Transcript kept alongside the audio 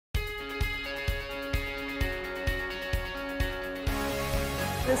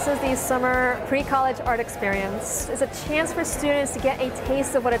This is the summer pre-college art experience. It's a chance for students to get a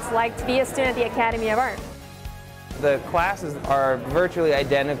taste of what it's like to be a student at the Academy of Art. The classes are virtually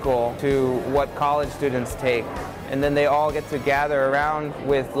identical to what college students take, and then they all get to gather around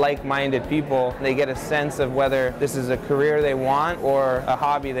with like-minded people. They get a sense of whether this is a career they want or a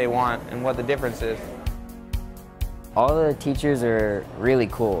hobby they want and what the difference is. All the teachers are really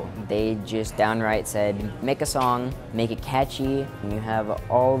cool. They just downright said, make a song, make it catchy, and you have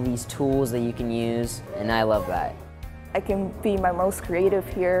all these tools that you can use, and I love that. I can be my most creative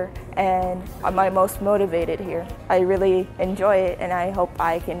here, and I'm my most motivated here. I really enjoy it, and I hope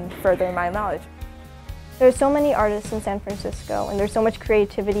I can further my knowledge. There's so many artists in San Francisco, and there's so much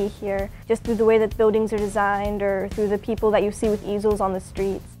creativity here, just through the way that buildings are designed or through the people that you see with easels on the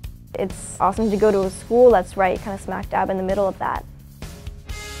streets. It's awesome to go to a school that's right kind of smack dab in the middle of that.